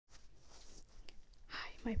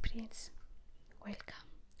my friends, welcome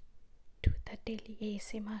to the daily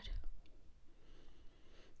ASMR.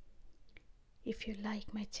 If you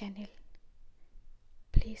like my channel,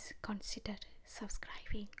 please consider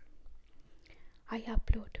subscribing. I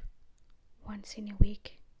upload once in a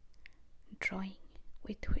week drawing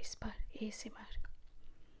with Whisper ASMR.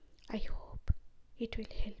 I hope it will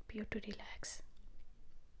help you to relax.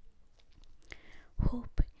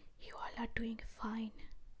 Hope you all are doing fine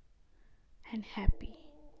and happy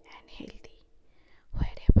and healthy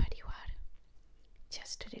wherever you are.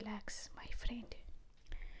 Just relax, my friend,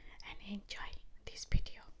 and enjoy this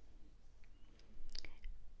video.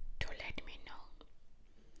 Do let me know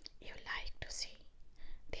you like to see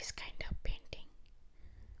this kind of painting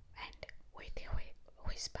and with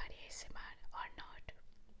Whisper ASMR or not.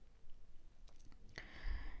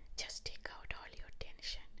 Just take out all your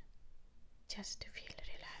tension. Just feel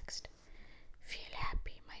relaxed. Feel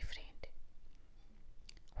happy, my friend.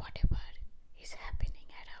 Whatever is happening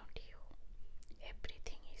around you,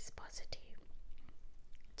 everything is positive.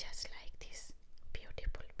 Just like this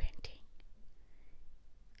beautiful painting.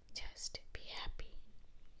 Just be happy.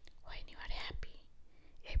 When you are happy,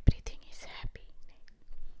 everything is happy.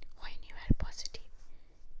 When you are positive,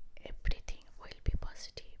 everything will be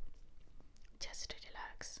positive. Just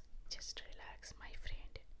relax, my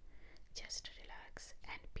friend. Just relax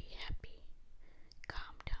and be happy.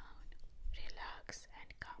 Calm down, relax and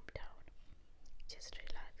calm down. Just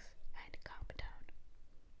relax and calm down.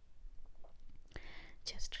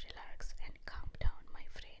 Just relax and calm down, my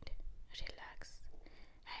friend. Relax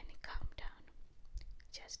and calm down.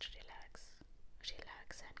 Just relax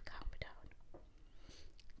and calm down.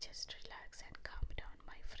 Just relax and calm down,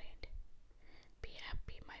 my friend. Be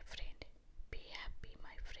happy, my friend. Be happy,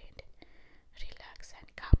 my friend. Relax and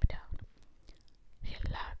calm down.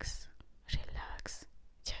 Relax,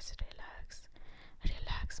 just relax.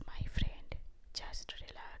 Relax, my friend. Just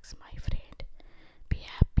relax, my friend. Be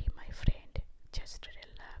happy, my friend. Just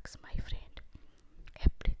relax, my friend.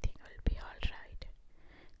 Everything will be alright.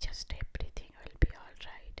 Just everything will be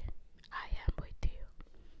alright. I am with you.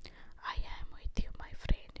 I am with you, my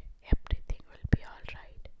friend. Everything will be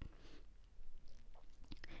alright.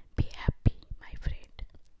 Be happy, my friend.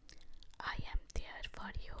 I am there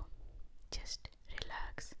for you. Just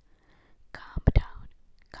relax. Calm down,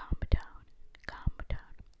 calm down, calm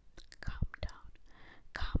down, calm down,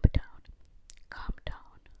 calm down, calm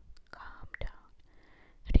down, calm down.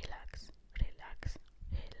 Relax, relax,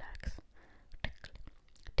 relax. Tickle,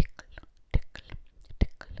 tickle, tickle,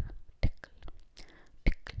 tickle, tickle,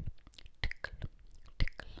 tickle, tickle, tickle,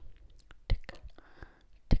 tickle, tickle,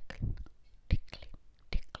 tickling, tickling,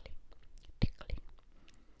 tickling, tickling,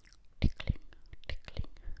 tickling, tickling,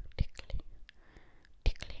 tickling,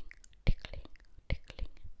 tickling, tickling,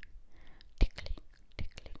 tickling,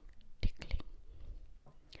 tickling, tickling,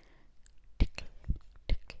 tickle,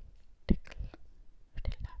 tickle, tickle,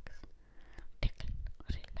 relax, tickle,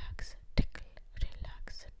 relax, tickle,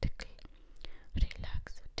 relax, tickle,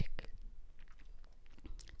 relax, tickle,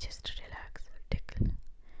 just relax, tickle,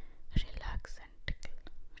 relax and tickle,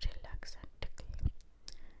 relax and tickle,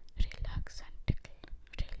 relax and tickle,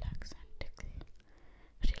 relax and tickle,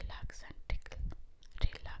 relax and tickle,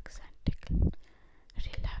 relax and tickle,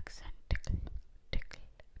 relax and tickle, tickle,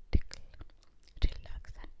 tickle,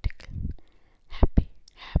 relax and tickle, happy,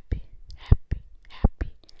 happy, happy,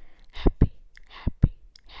 happy, happy, happy,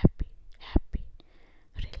 happy, happy,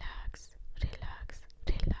 relax, relax,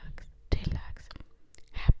 relax, relax,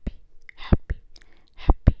 happy, happy,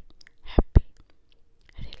 happy, happy,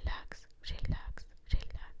 relax, relax,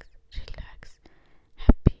 relax, relax,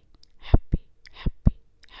 happy, happy, happy,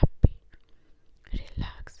 happy,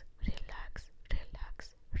 relax, relax, relax,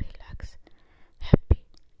 relax, happy,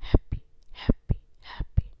 happy, happy,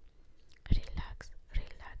 happy, relax,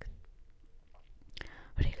 relax,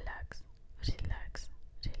 relax, relax,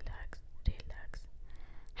 relax, relax,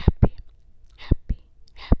 happy, happy,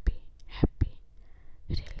 happy, happy,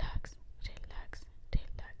 relax, relax,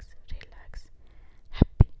 relax, relax,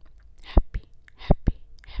 happy, happy, happy,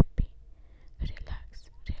 happy, relax,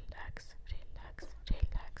 relax, relax,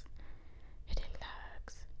 relax,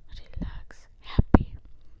 relax, relax, happy,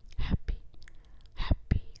 happy,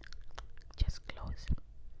 happy. Just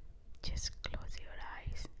close your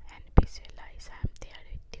eyes and visualize I am there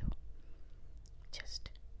with you. Just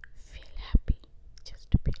feel happy, just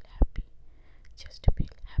feel happy, just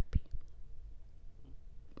feel happy,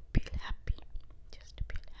 feel happy, just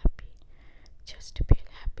feel happy, just feel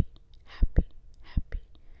happy, happy, happy,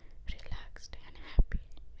 relaxed and happy,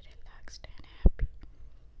 relaxed and happy,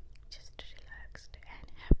 just relaxed and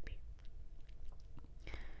happy,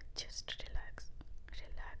 just